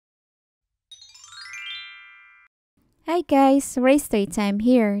Hi guys, RaceToyTime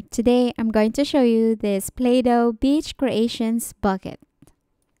here. Today I'm going to show you this Play-Doh Beach Creations Bucket.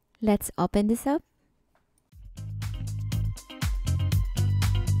 Let's open this up.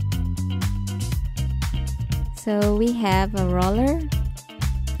 So we have a roller,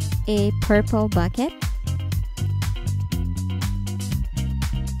 a purple bucket,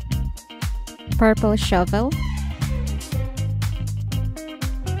 purple shovel.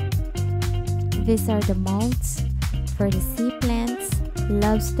 These are the molds for the sea plants,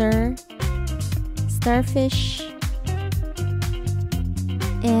 lobster, starfish,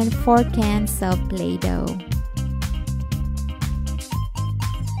 and 4 cans of Play-Doh.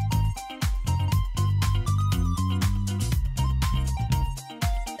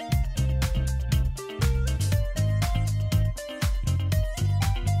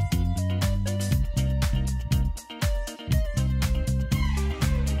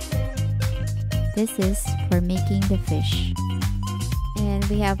 This is for making the fish. And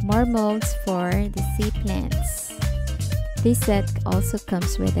we have more molds for the sea plants. This set also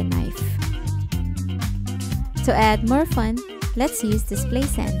comes with a knife. To add more fun, let's use this play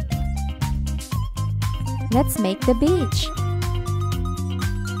sand. Let's make the beach.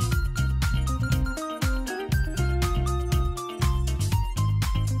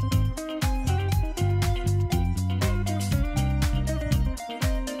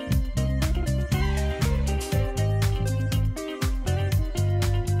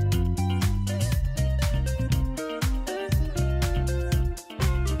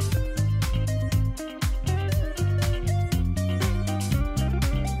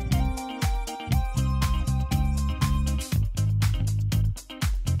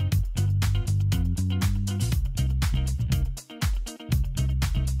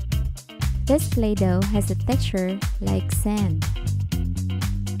 This Play-Doh has a texture like sand.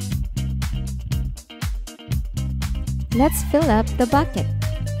 Let's fill up the bucket.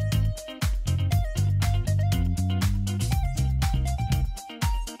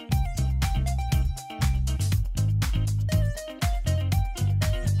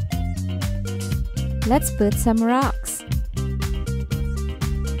 Let's put some rocks.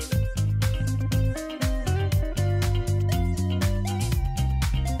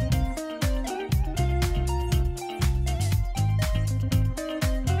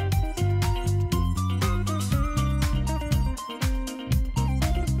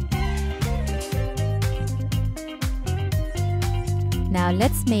 Now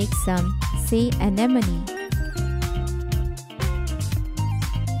let's make some sea anemone.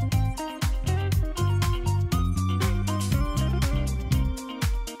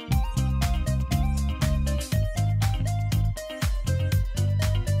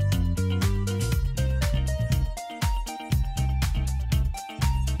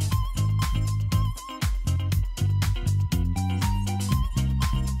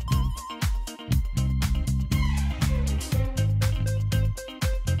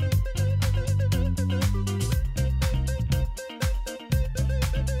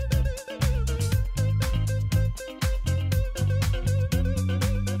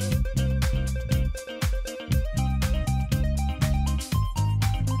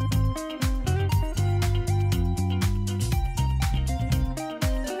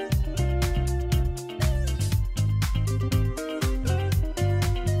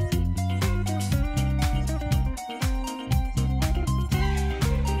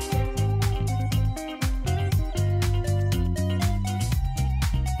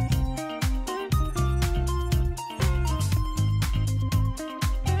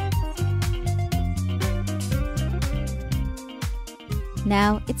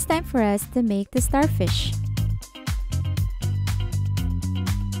 Now it's time for us to make the starfish.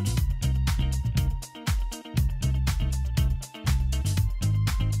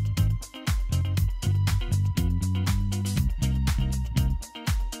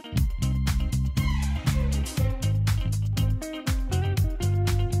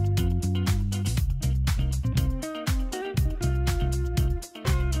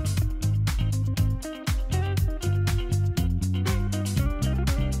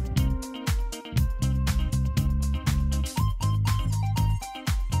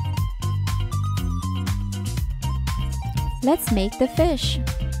 Let's make the fish.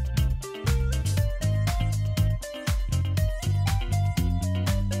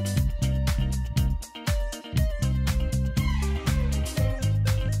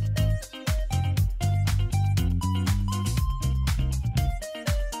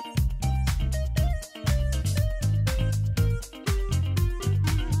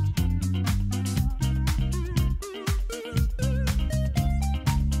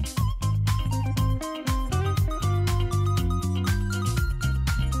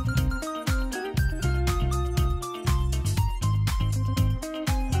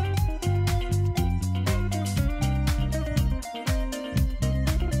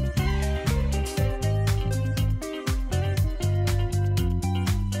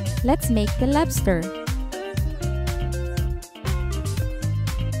 Let's make the lobster.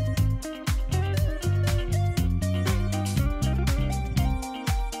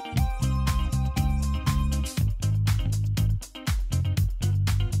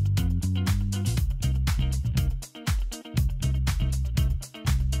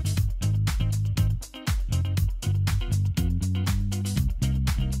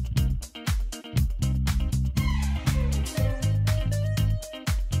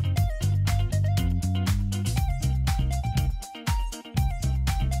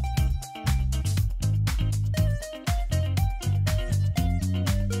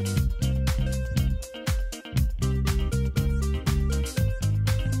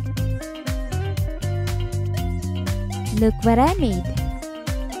 Look what I made!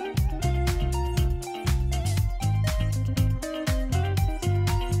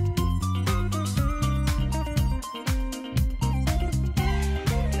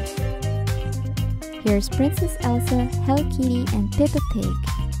 Here's Princess Elsa, Hello Kitty, and Peppa Pig.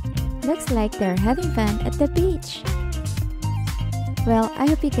 Looks like they're having fun at the beach. Well, I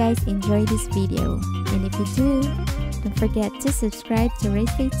hope you guys enjoyed this video. And if you do, don't forget to subscribe to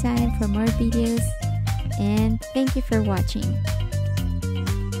RaceToyTime for more videos. And thank you for watching.